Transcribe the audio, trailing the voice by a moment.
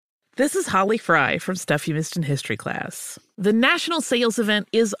This is Holly Fry from Stuff You Missed in History Class. The national sales event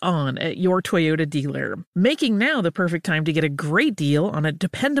is on at your Toyota dealer, making now the perfect time to get a great deal on a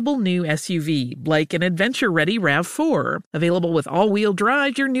dependable new SUV, like an adventure-ready RAV4. Available with all-wheel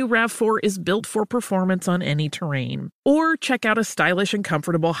drive, your new RAV4 is built for performance on any terrain. Or check out a stylish and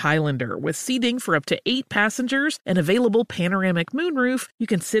comfortable Highlander with seating for up to 8 passengers and available panoramic moonroof. You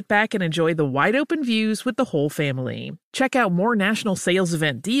can sit back and enjoy the wide-open views with the whole family. Check out more national sales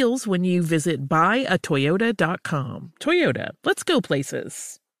event deals when you visit buyatoyota.com. Toyota, let's go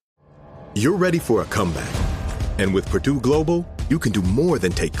places. You're ready for a comeback. And with Purdue Global, you can do more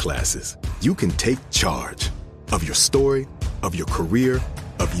than take classes. You can take charge of your story, of your career,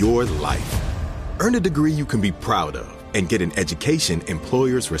 of your life. Earn a degree you can be proud of and get an education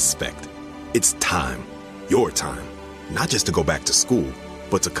employers respect. It's time, your time, not just to go back to school,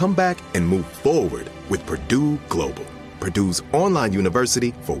 but to come back and move forward with Purdue Global, Purdue's online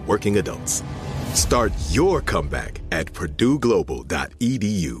university for working adults. Start your comeback at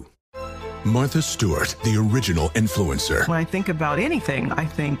purdueglobal.edu. Martha Stewart, the original influencer. When I think about anything, I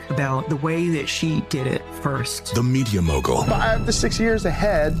think about the way that she did it first. The media mogul. 5 to 6 years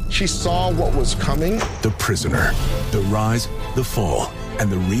ahead, she saw what was coming. The prisoner. The rise, the fall,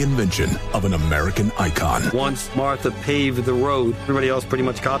 and the reinvention of an American icon. Once Martha paved the road, everybody else pretty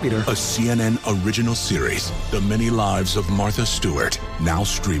much copied her. A CNN original series, The Many Lives of Martha Stewart, now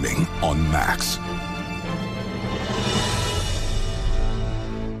streaming on Max.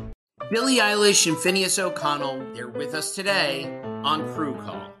 Billie Eilish and Phineas O'Connell, they're with us today on Crew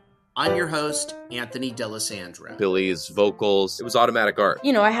Call. I'm your host, Anthony D'Alessandro. Billie's vocals, it was automatic art.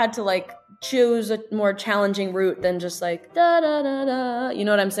 You know, I had to choose a more challenging route than just da da da da. You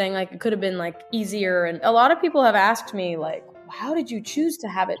know what I'm saying? It could have been easier. And a lot of people have asked me how did you choose to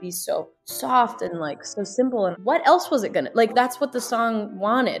have it be so soft and so simple? And what else was it gonna that's what the song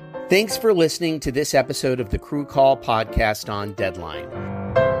wanted. Thanks for listening to this episode of the Crew Call podcast on Deadline.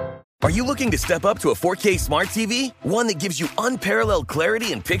 Are you looking to step up to a 4K smart TV? One that gives you unparalleled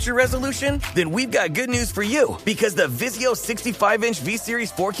clarity and picture resolution? Then we've got good news for you, because the Vizio 65-inch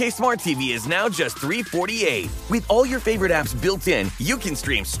V-Series 4K smart TV is now just $348. With all your favorite apps built in, you can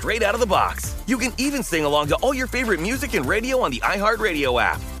stream straight out of the box. You can even sing along to all your favorite music and radio on the iHeartRadio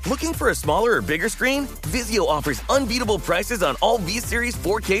app. Looking for a smaller or bigger screen? Vizio offers unbeatable prices on all V-Series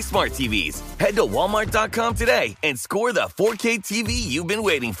 4K smart TVs. Head to Walmart.com today and score the 4K TV you've been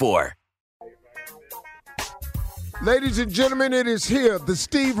waiting for. Ladies and gentlemen, it is here, the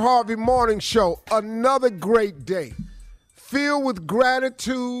Steve Harvey Morning Show. Another great day, filled with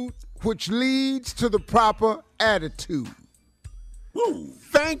gratitude, which leads to the proper attitude.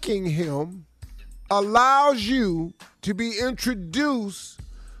 Thanking him allows you to be introduced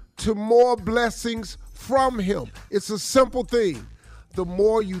to more blessings from him. It's a simple thing. The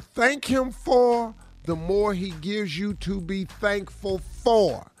more you thank him for, the more he gives you to be thankful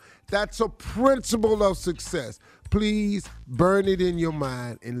for. That's a principle of success. Please burn it in your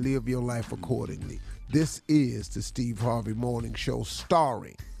mind and live your life accordingly. This is the Steve Harvey Morning Show,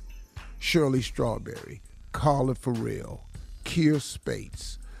 starring Shirley Strawberry, Carla Farrell, Keir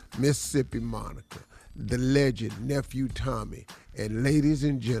Spates, Mississippi Monica, the legend Nephew Tommy, and ladies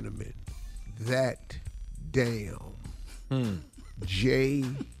and gentlemen, that damn J.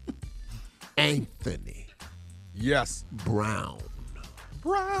 Anthony Brown.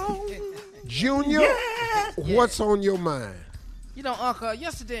 Junior, what's on your mind? You know, Uncle,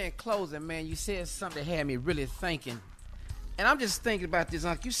 yesterday in closing, man, you said something that had me really thinking. And I'm just thinking about this,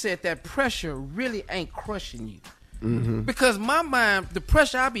 Uncle. You said that pressure really ain't crushing you. Mm-hmm. Because my mind, the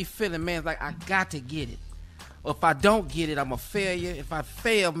pressure I be feeling, man, is I got to get it. Or if I don't get it, I'm a failure. If I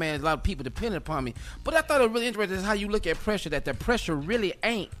fail, man, a lot of people depending upon me. But I thought it was really interesting is how you look at pressure, that the pressure really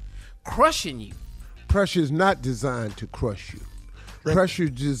ain't crushing you. Pressure is not designed to crush you. Pressure is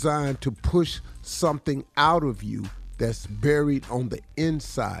designed to push something out of you that's buried on the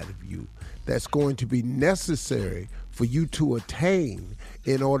inside of you that's going to be necessary for you to attain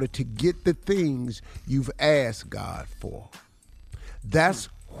in order to get the things you've asked God for. That's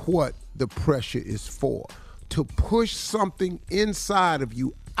what the pressure is for, to push something inside of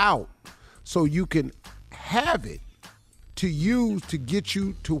you out so you can have it to use to get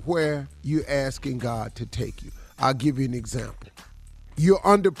you to where you're asking God to take you. I'll give you an example. You're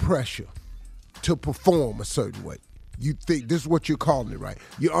under pressure to perform a certain way. You think this is what you're calling it, right?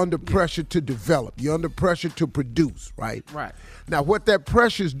 You're under pressure to develop. You're under pressure to produce, right? Right. Now, what that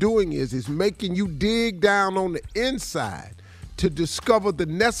pressure is doing is making you dig down on the inside to discover the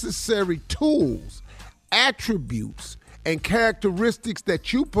necessary tools, attributes, and characteristics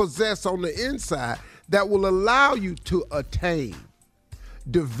that you possess on the inside that will allow you to attain.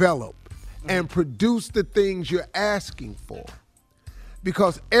 develop and produce the things you're asking for.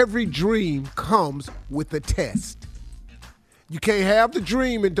 Because every dream comes with a test. You can't have the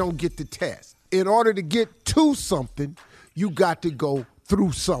dream and don't get the test. In order to get to something, you got to go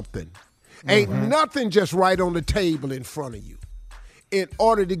through something. Ain't nothing just right on the table in front of you. In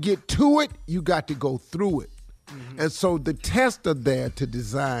order to get to it, you got to go through it. And so the tests are there to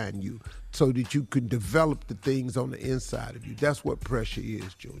design you so that you can develop the things on the inside of you. That's what pressure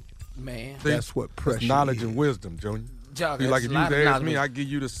is, Junior. Man. That's what pressure is. Knowledge and wisdom, Junior. Jogger, like if you ask ask me, I give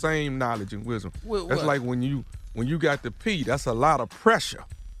you the same knowledge and wisdom. That's like when you got to pee, that's a lot of pressure.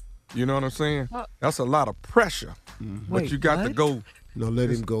 You know what I'm saying? That's a lot of pressure. But you got to go. No, let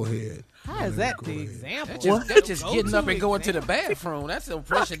him go ahead. How is that the example? That's just getting up and going to the bathroom. That's no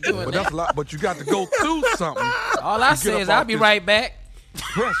pressure doing But that. that's a lot. But you got to go through something. All I say is I'll be right back.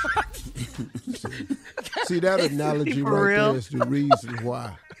 Pressure. See, that analogy right there is the reason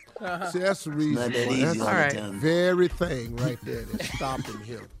why. See, that's the reason why. That's the very thing right there that's stopping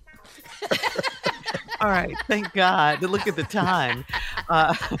him. All right, thank God. Look at the time.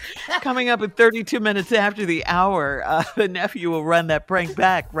 Coming up at 32 minutes after the hour, the nephew will run that prank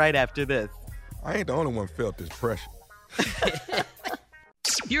back right after this. I ain't the only one felt this pressure.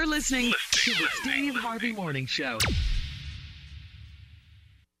 You're listening to the Steve Harvey Morning Show.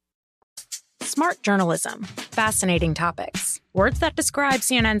 Smart journalism. Fascinating topics. Words that describe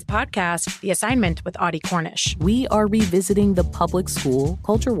CNN's podcast, The Assignment with Audie Cornish. We are revisiting the public school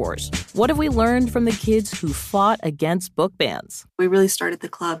culture wars. What have we learned from the kids who fought against book bans? We really started the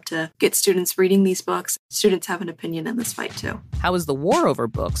club to get students reading these books. Students have an opinion in this fight, too. How has the war over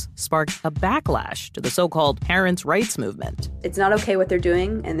books sparked a backlash to the so-called parents' rights movement? It's not okay what they're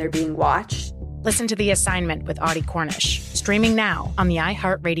doing, and they're being watched. Listen to The Assignment with Audie Cornish. Streaming now on the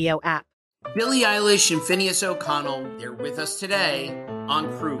iHeartRadio app. Billie Eilish and Phineas O'Connell, they're with us today on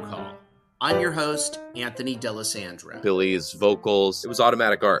Crew Call. I'm your host, Anthony D'Alessandro. Billie's vocals, it was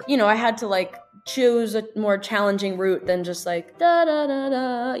automatic art. You know, I had to choose a more challenging route than just da da da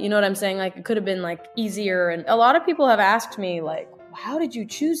da. You know what I'm saying? It could have been easier. And a lot of people have asked me how did you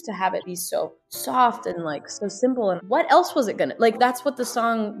choose to have it be so soft and so simple? And what else was it gonna that's what the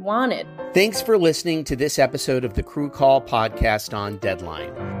song wanted. Thanks for listening to this episode of the Crew Call podcast on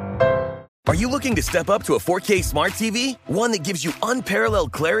Deadline. Are you looking to step up to a 4K smart TV? One that gives you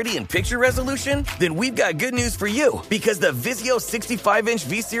unparalleled clarity and picture resolution? Then we've got good news for you, because the Vizio 65-inch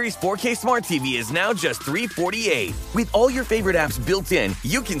V-Series 4K smart TV is now just $348. With all your favorite apps built in,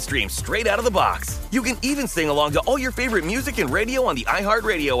 you can stream straight out of the box. You can even sing along to all your favorite music and radio on the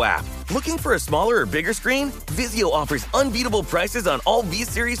iHeartRadio app. Looking for a smaller or bigger screen? Vizio offers unbeatable prices on all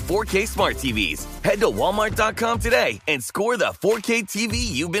V-Series 4K smart TVs. Head to Walmart.com today and score the 4K TV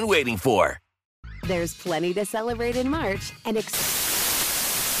you've been waiting for. There's plenty to celebrate in March and National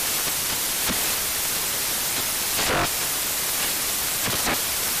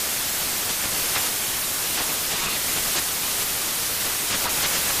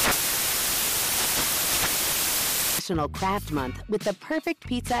Craft Month with the perfect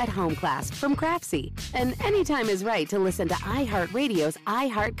pizza at home class from Craftsy. And anytime is right to listen to iHeartRadio's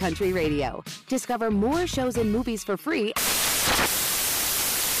iHeartCountry Radio. Discover more shows and movies for free.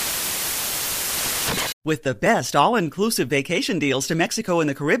 With the best all-inclusive vacation deals to Mexico and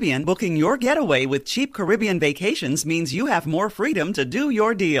the Caribbean, booking your getaway with Cheap Caribbean Vacations means you have more freedom to do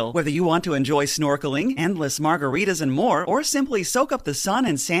your deal. Whether you want to enjoy snorkeling, endless margaritas and more, or simply soak up the sun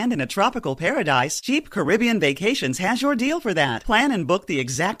and sand in a tropical paradise, Cheap Caribbean Vacations has your deal for that. Plan and book the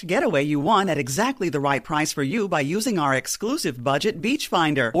exact getaway you want at exactly the right price for you by using our exclusive budget Beach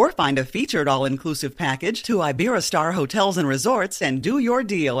Finder. Or find a featured all-inclusive package to Iberostar Hotels and Resorts and do your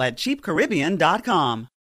deal at cheapcaribbean.com.